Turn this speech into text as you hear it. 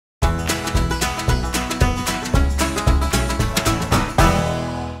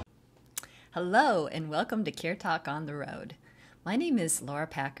Hello and welcome to CareTalk on the Road. My name is Laura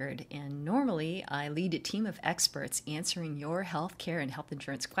Packard, and normally I lead a team of experts answering your healthcare and health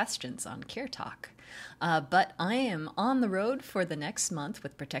insurance questions on CareTalk. But I am on the road for the next month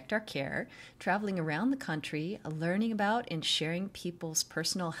with Protect Our Care, traveling around the country, learning about and sharing people's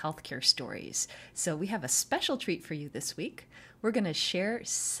personal healthcare stories. So we have a special treat for you this week. We're going to share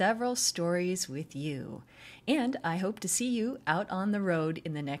several stories with you, and I hope to see you out on the road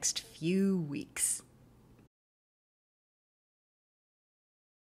in the next few weeks.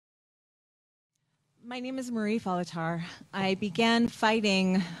 My name is Follayttar. I began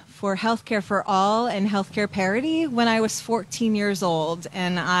fighting for healthcare for all and healthcare parity when I was 14 years old,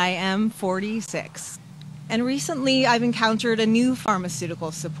 and I am 46. And recently I've encountered a new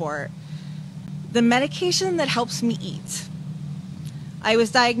pharmaceutical support, the medication that helps me eat. I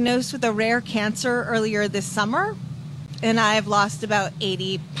was diagnosed with a rare cancer earlier this summer, and I've lost about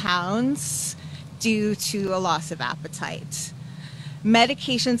 80 pounds due to a loss of appetite.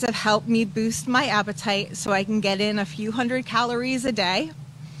 Medications have helped me boost my appetite so I can get in a few hundred calories a day,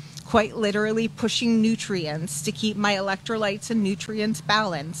 quite literally pushing nutrients to keep my electrolytes and nutrients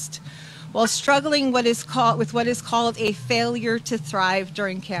balanced, while struggling with what is called a failure to thrive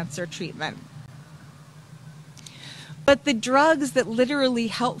during cancer treatment. But the drugs that literally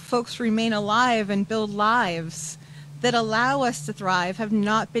help folks remain alive and build lives that allow us to thrive have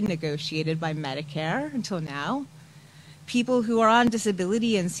not been negotiated by Medicare until now. People who are on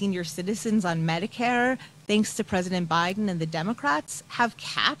disability and senior citizens on Medicare, thanks to President Biden and the Democrats, have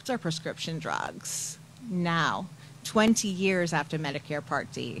capped our prescription drugs now, 20 years after Medicare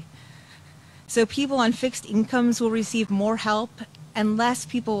Part D. So people on fixed incomes will receive more help, and less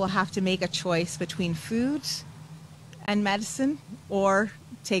people will have to make a choice between food and medicine, or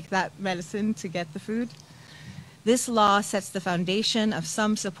take that medicine to get the food. This law sets the foundation of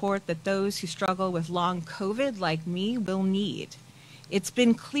some support that those who struggle with long COVID like me will need. It's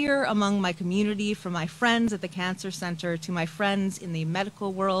been clear among my community, from my friends at the Cancer Center to my friends in the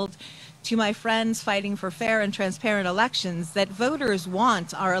medical world to my friends fighting for fair and transparent elections, that voters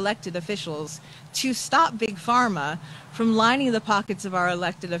want our elected officials to stop Big Pharma from lining the pockets of our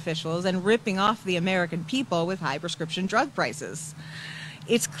elected officials and ripping off the American people with high prescription drug prices.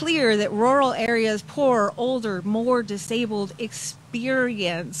 It's clear that rural areas, poor, older, more disabled,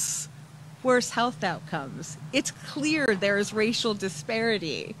 experience worse health outcomes. It's clear there is racial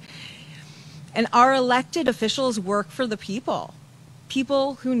disparity. And our elected officials work for the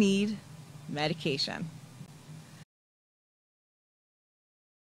people who need medication.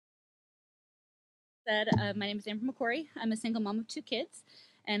 My name is Erin from MacQuarrie. I'm a single mom of 2 kids,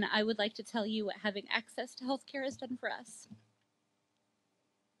 and I would like to tell you what having access to healthcare has done for us.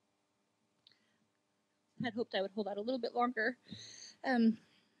 I had hoped I would hold out a little bit longer.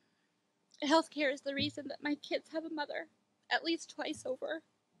 Healthcare is the reason that my kids have a mother, at least twice over.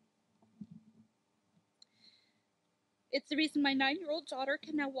 It's the reason my 9-year-old daughter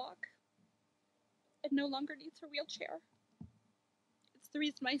can now walk and no longer needs her wheelchair. It's the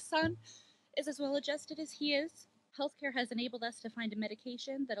reason my son is as well adjusted as he is. Healthcare has enabled us to find a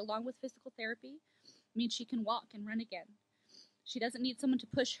medication that, along with physical therapy, means she can walk and run again. She doesn't need someone to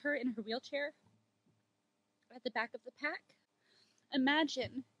push her in her wheelchair at the back of the pack.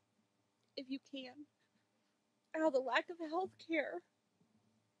 Imagine, if you can, how the lack of health care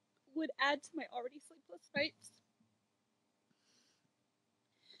would add to my already sleepless nights.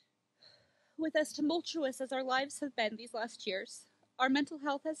 With as tumultuous as our lives have been these last years, our mental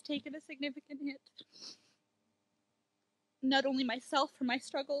health has taken a significant hit. Not only myself for my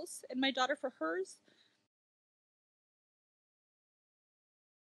struggles and my daughter for hers.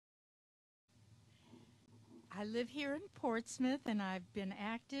 I live here in Portsmouth, and I've been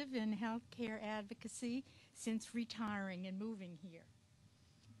active in healthcare advocacy since retiring and moving here.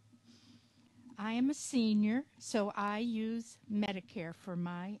 I am a senior, so I use Medicare for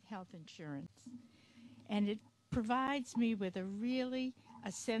my health insurance, and it provides me with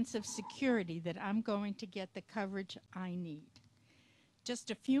a sense of security that I'm going to get the coverage I need.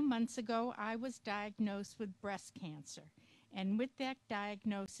 Just a few months ago, I was diagnosed with breast cancer, and with that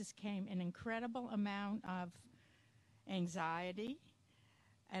diagnosis came an incredible amount of anxiety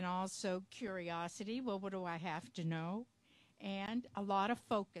and also curiosity. Well, what do I have to know? And a lot of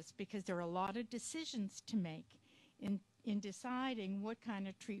focus, because there are a lot of decisions to make in deciding what kind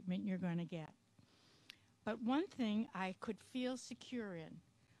of treatment you're going to get. But one thing I could feel secure in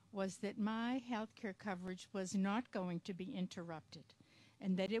was that my health care coverage was not going to be interrupted,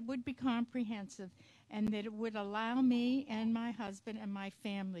 and that it would be comprehensive, and that it would allow me and my husband and my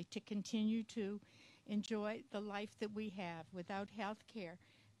family to continue to enjoy the life that we have. Without health care,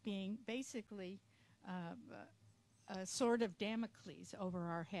 being basically a sword of Damocles over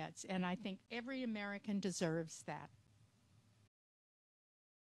our heads, and I think every American deserves that.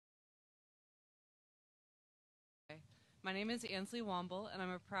 My name is Ansley Womble, and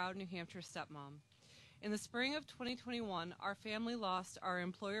I'm a proud New Hampshire stepmom. In the spring of 2021, our family lost our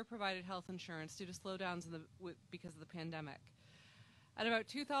employer-provided health insurance due to slowdowns because of the pandemic. At about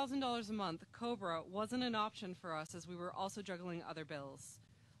 $2,000 a month, COBRA wasn't an option for us as we were also juggling other bills.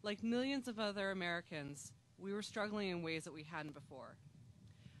 Like millions of other Americans, we were struggling in ways that we hadn't before.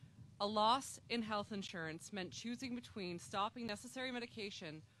 A loss in health insurance meant choosing between stopping necessary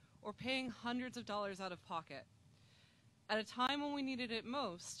medication or paying hundreds of dollars out of pocket. At a time when we needed it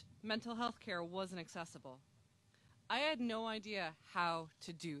most, mental health care wasn't accessible. I had no idea how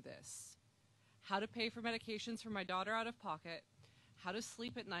to do this. How to pay for medications for my daughter out of pocket, how to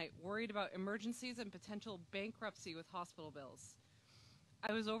sleep at night worried about emergencies and potential bankruptcy with hospital bills.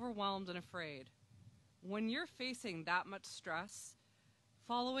 I was overwhelmed and afraid. When you're facing that much stress,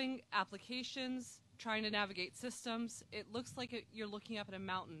 following applications, trying to navigate systems, it looks like you're looking up at a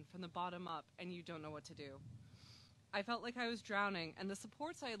mountain from the bottom up and you don't know what to do. I felt like I was drowning, and the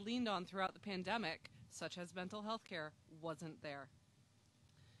supports I had leaned on throughout the pandemic, such as mental health care, wasn't there.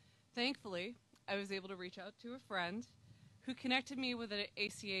 Thankfully, I was able to reach out to a friend who connected me with an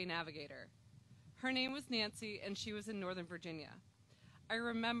ACA navigator. Her name was Nancy, and she was in Northern Virginia. I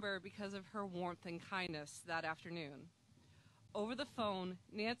remember because of her warmth and kindness that afternoon. Over the phone,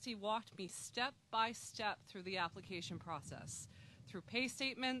 Nancy walked me step by step through the application process, through pay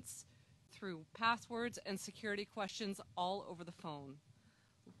statements, through passwords and security questions all over the phone.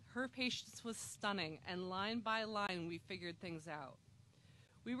 Her patience was stunning, and line by line we figured things out.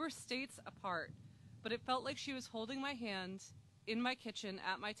 We were states apart, but it felt like she was holding my hand in my kitchen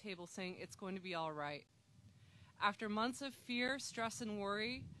at my table saying it's going to be all right. After months of fear, stress, and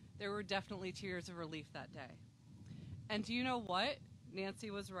worry, there were definitely tears of relief that day. And do you know what?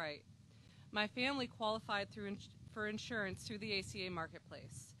 Nancy was right. My family qualified for insurance through the ACA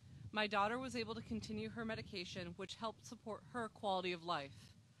marketplace. My daughter was able to continue her medication, which helped support her quality of life.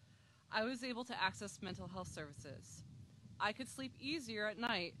 I was able to access mental health services. I could sleep easier at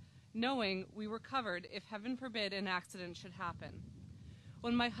night, knowing we were covered if, heaven forbid, an accident should happen.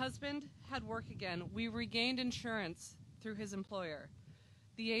 When my husband had work again, we regained insurance through his employer.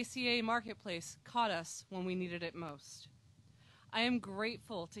 The ACA marketplace caught us when we needed it most. I am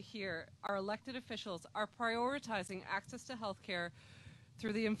grateful to hear our elected officials are prioritizing access to health care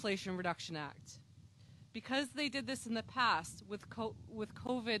through the Inflation Reduction Act. Because they did this in the past with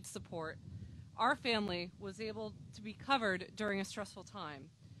COVID support, our family was able to be covered during a stressful time.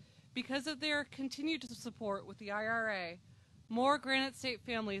 Because of their continued support with the IRA, more Granite State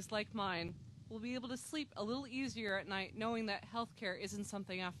families like mine will be able to sleep a little easier at night knowing that health care isn't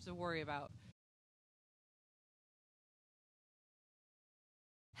something I have to worry about.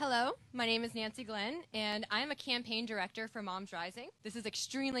 Hello, my name is Nancy Glynn, and I'm a campaign director for Moms Rising. This is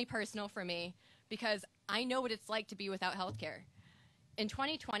extremely personal for me because I know what it's like to be without health care. In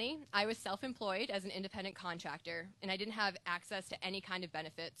 2020, I was self-employed as an independent contractor, and I didn't have access to any kind of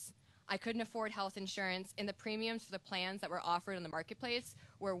benefits. I couldn't afford health insurance, and the premiums for the plans that were offered in the marketplace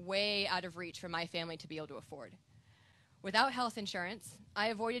were way out of reach for my family to be able to afford. Without health insurance, I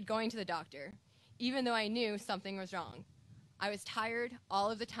avoided going to the doctor, even though I knew something was wrong. I was tired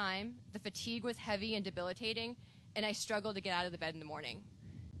all of the time, the fatigue was heavy and debilitating, and I struggled to get out of the bed in the morning.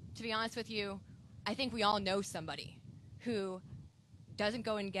 To be honest with you, I think we all know somebody who doesn't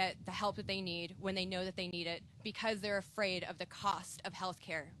go and get the help that they need when they know that they need it because they're afraid of the cost of health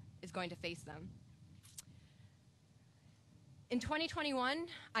care is going to face them. In 2021,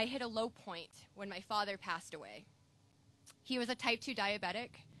 I hit a low point when my father passed away. He was a type 2 diabetic,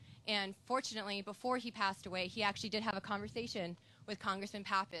 and fortunately, before he passed away, he actually did have a conversation with Congressman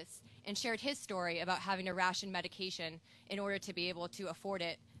Pappas and shared his story about having to ration medication in order to be able to afford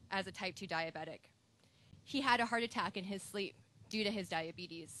it as a type 2 diabetic. He had a heart attack in his sleep due to his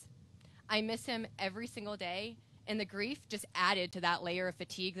diabetes. I miss him every single day, and the grief just added to that layer of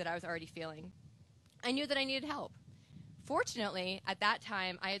fatigue that I was already feeling. I knew that I needed help. Fortunately, at that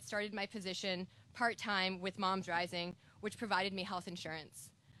time, I had started my position part-time with Moms Rising, which provided me health insurance.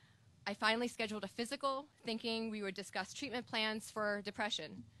 I finally scheduled a physical, thinking we would discuss treatment plans for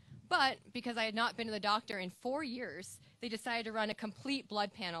depression. But because I had not been to the doctor in 4 years, they decided to run a complete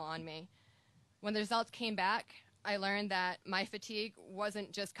blood panel on me. When the results came back, I learned that my fatigue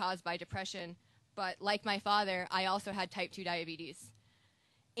wasn't just caused by depression, but like my father, I also had type 2 diabetes.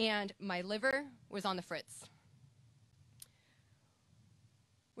 And my liver was on the fritz.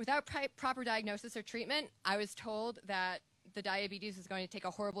 Without proper diagnosis or treatment, I was told that the diabetes was going to take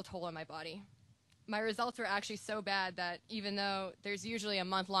a horrible toll on my body. My results were actually so bad that even though there's usually a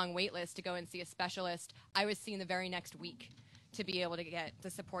month-long wait list to go and see a specialist, I was seen the very next week to be able to get the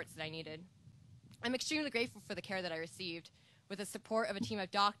supports that I needed. I'm extremely grateful for the care that I received. With the support of a team of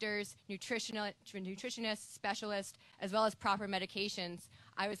doctors, nutritionists, specialists, as well as proper medications,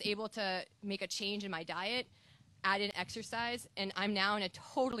 I was able to make a change in my diet, add in exercise, and I'm now in a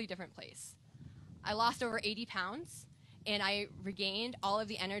totally different place. I lost over 80 pounds, and I regained all of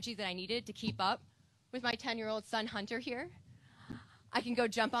the energy that I needed to keep up with my 10-year-old son, Hunter, here. I can go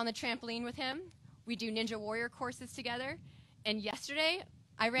jump on the trampoline with him. We do Ninja Warrior courses together. And yesterday,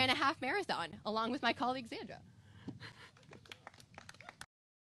 I ran a half marathon along with my colleague, Sandra.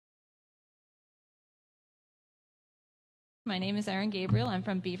 My name is Erin Gabriel. I'm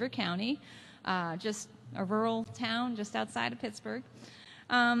from Beaver County, just a rural town just outside of Pittsburgh.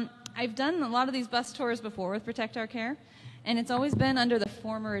 I've done a lot of these bus tours before with Protect Our Care, and it's always been under the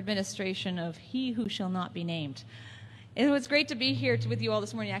former administration of He Who Shall Not Be Named. It was great to be here with you all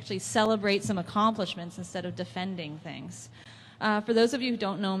this morning to actually celebrate some accomplishments instead of defending things. For those of you who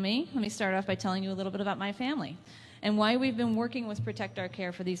don't know me, let me start off by telling you a little bit about my family and why we've been working with Protect Our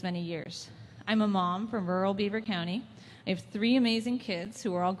Care for these many years. I'm a mom from rural Beaver County. I have 3 amazing kids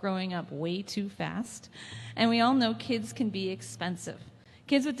who are all growing up way too fast, and we all know kids can be expensive.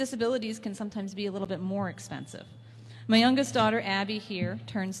 Kids with disabilities can sometimes be a little bit more expensive. My youngest daughter, Abby, here,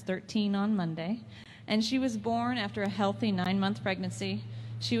 turns 13 on Monday, and she was born after a healthy 9-month pregnancy.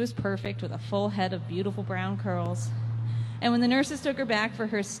 She was perfect with a full head of beautiful brown curls. And when the nurses took her back for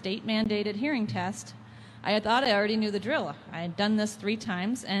her state-mandated hearing test, I thought I already knew the drill. I had done this 3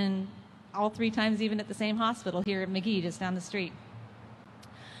 times, and all 3 times even at the same hospital here at McGee, just down the street.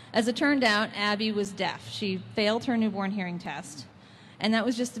 As it turned out, Abby was deaf. She failed her newborn hearing test, and that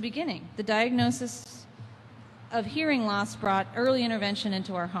was just the beginning. The diagnosis of hearing loss brought early intervention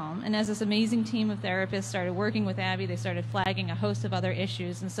into our home, and as this amazing team of therapists started working with Abby, they started flagging a host of other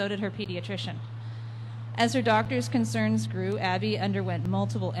issues, and so did her pediatrician. As her doctor's concerns grew, Abby underwent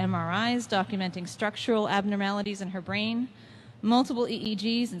multiple MRIs documenting structural abnormalities in her brain, multiple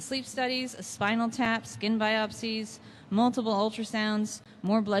EEGs and sleep studies, a spinal tap, skin biopsies, multiple ultrasounds,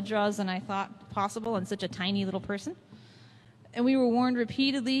 more blood draws than I thought possible in such a tiny little person. And we were warned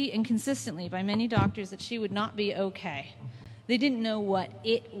repeatedly and consistently by many doctors that she would not be okay. They didn't know what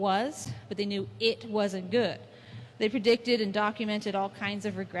it was, but they knew it wasn't good. They predicted and documented all kinds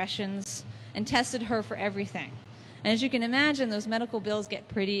of regressions and tested her for everything. And as you can imagine, those medical bills get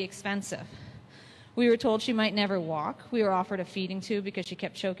pretty expensive. We were told she might never walk. We were offered a feeding tube because she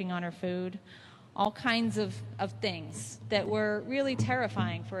kept choking on her food. All kinds of things that were really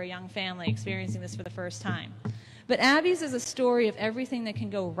terrifying for a young family experiencing this for the first time. But Abby's is a story of everything that can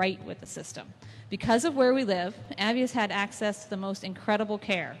go right with the system. Because of where we live, Abby has had access to the most incredible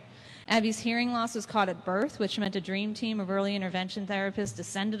care. Abby's hearing loss was caught at birth, which meant a dream team of early intervention therapists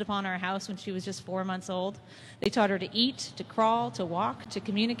descended upon our house when she was just 4 months old. They taught her to eat, to crawl, to walk, to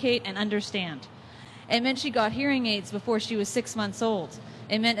communicate, and understand. It meant she got hearing aids before she was 6 months old.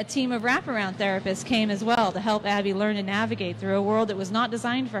 It meant a team of wraparound therapists came as well to help Abby learn to navigate through a world that was not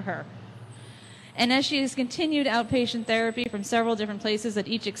designed for her. And as she has continued outpatient therapy from several different places that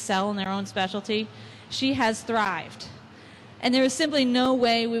each excel in their own specialty, she has thrived. And there is simply no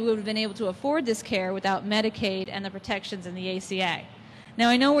way we would have been able to afford this care without Medicaid and the protections in the ACA. Now,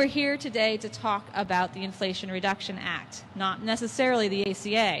 I know we're here today to talk about the Inflation Reduction Act, not necessarily the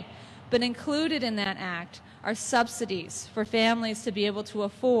ACA, but included in that act are subsidies for families to be able to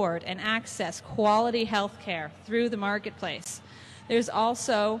afford and access quality health care through the marketplace. There's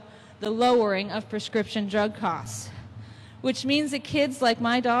also the lowering of prescription drug costs, which means that kids like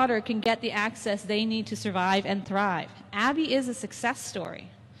my daughter can get the access they need to survive and thrive. Abby is a success story.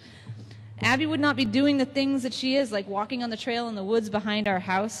 Abby would not be doing the things that she is, like walking on the trail in the woods behind our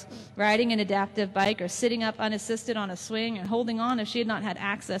house, riding an adaptive bike, or sitting up unassisted on a swing and holding on if she had not had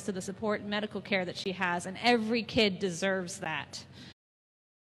access to the support and medical care that she has, and every kid deserves that.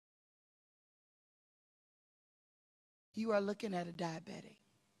 You are looking at a diabetic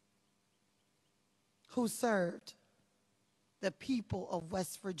who served the people of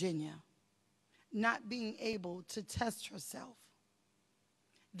West Virginia, not being able to test herself,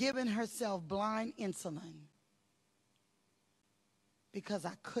 giving herself blind insulin because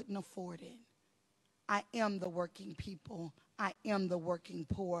I couldn't afford it. I am the working people. I am the working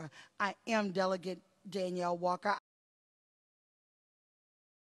poor. I am Delegate Danielle Walker.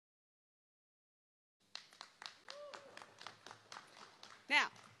 Now,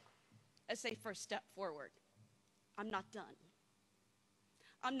 let's say first step forward. I'm not done.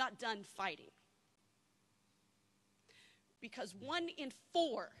 I'm not done fighting. because 1 in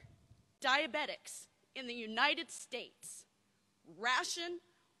 4 diabetics in the United States ration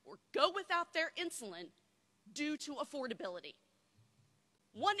or go without their insulin due to affordability.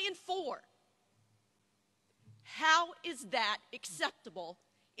 1 in 4. How is that acceptable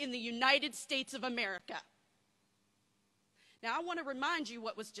in the United States of America? Now, I want to remind you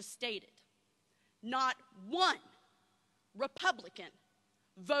what was just stated. Not one Republican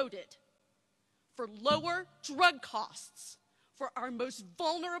voted for lower drug costs for our most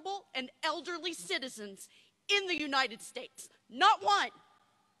vulnerable and elderly citizens in the United States. Not one.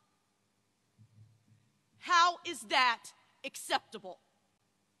 How is that acceptable?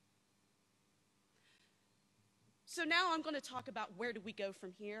 So now I'm going to talk about where do we go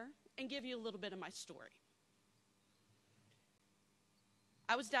from here and give you a little bit of my story.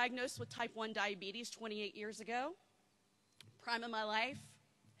 I was diagnosed with type 1 diabetes 28 years ago. Prime of my life,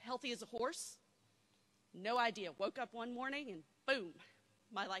 healthy as a horse. No idea. Woke up one morning and boom,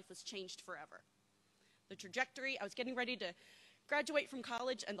 my life was changed forever. The trajectory, I was getting ready to graduate from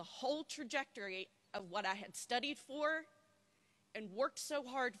college, and the whole trajectory of what I had studied for and worked so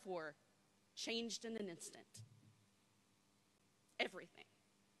hard for changed in an instant. Everything.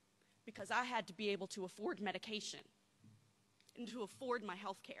 Because I had to be able to afford medication and to afford my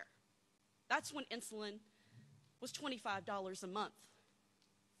health care. That's when insulin was $25 a month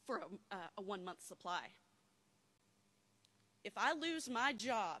for a 1-month supply. If I lose my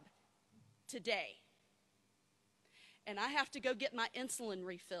job today and I have to go get my insulin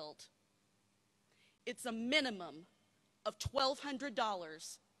refilled, it's a minimum of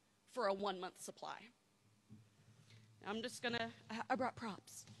 $1,200 for a 1-month supply. I'm just gonna, I brought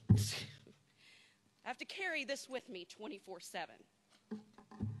props. I have to carry this with me 24/7.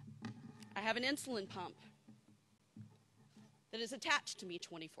 I have an insulin pump that is attached to me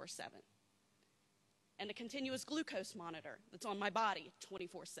 24/7 and a continuous glucose monitor that's on my body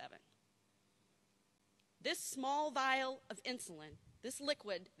 24/7. This small vial of insulin, this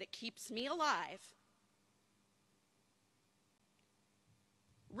liquid that keeps me alive,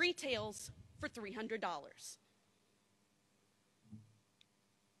 retails for $300.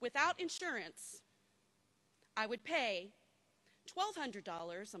 Without insurance, I would pay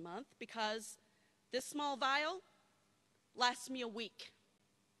 $1,200 a month because this small vial lasts me a week.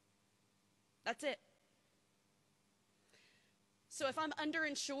 That's it. So if I'm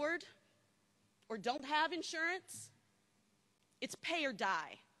underinsured or don't have insurance, it's pay or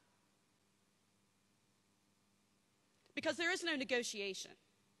die. Because there is no negotiation.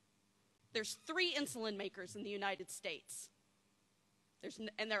 There's 3 insulin makers in the United States.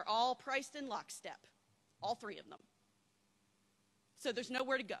 And they're all priced in lockstep, all 3 of them. So there's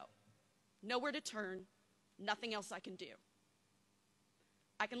nowhere to go, nowhere to turn, nothing else I can do.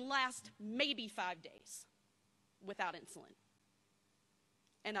 I can last maybe 5 days without insulin.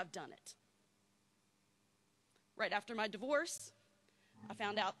 And I've done it. Right after my divorce, I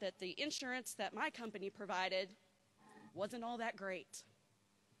found out that the insurance that my company provided wasn't all that great.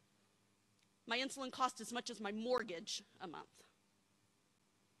 My insulin cost as much as my mortgage a month.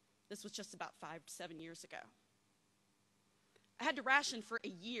 This was just about 5 to 7 years ago. I had to ration for a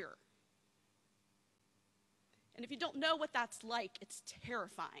year. And if you don't know what that's like, it's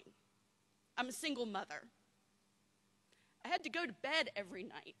terrifying. I'm a single mother. I had to go to bed every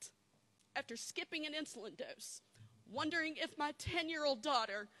night after skipping an insulin dose, wondering if my 10-year-old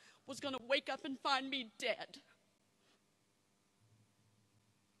daughter was going to wake up and find me dead.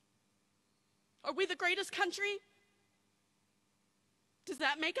 Are we the greatest country? Does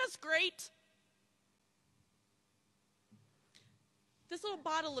that make us great? This little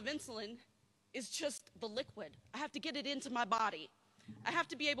bottle of insulin is just the liquid. I have to get it into my body. I have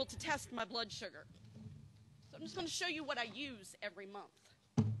to be able to test my blood sugar. So I'm just going to show you what I use every month.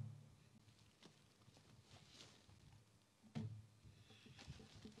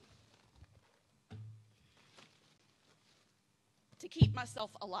 To keep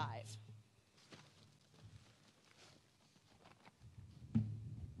myself alive.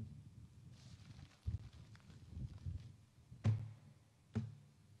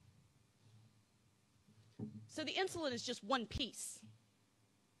 So the insulin is just one piece.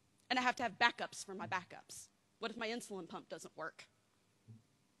 And I have to have backups for my backups. What if my insulin pump doesn't work?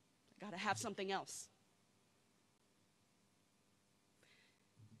 I gotta have something else.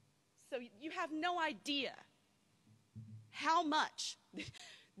 So you have no idea how much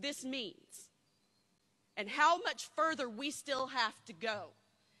this means and how much further we still have to go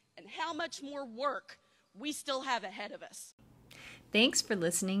and how much more work we still have ahead of us. Thanks for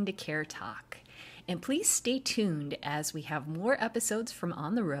listening to CareTalk. And please stay tuned as we have more episodes from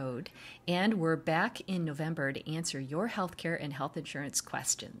On the Road, and we're back in November to answer your healthcare and health insurance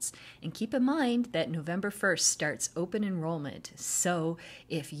questions. And keep in mind that November 1st starts open enrollment. So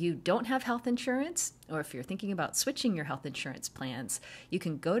if you don't have health insurance, or if you're thinking about switching your health insurance plans, you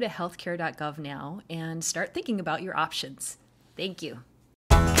can go to healthcare.gov now and start thinking about your options. Thank you.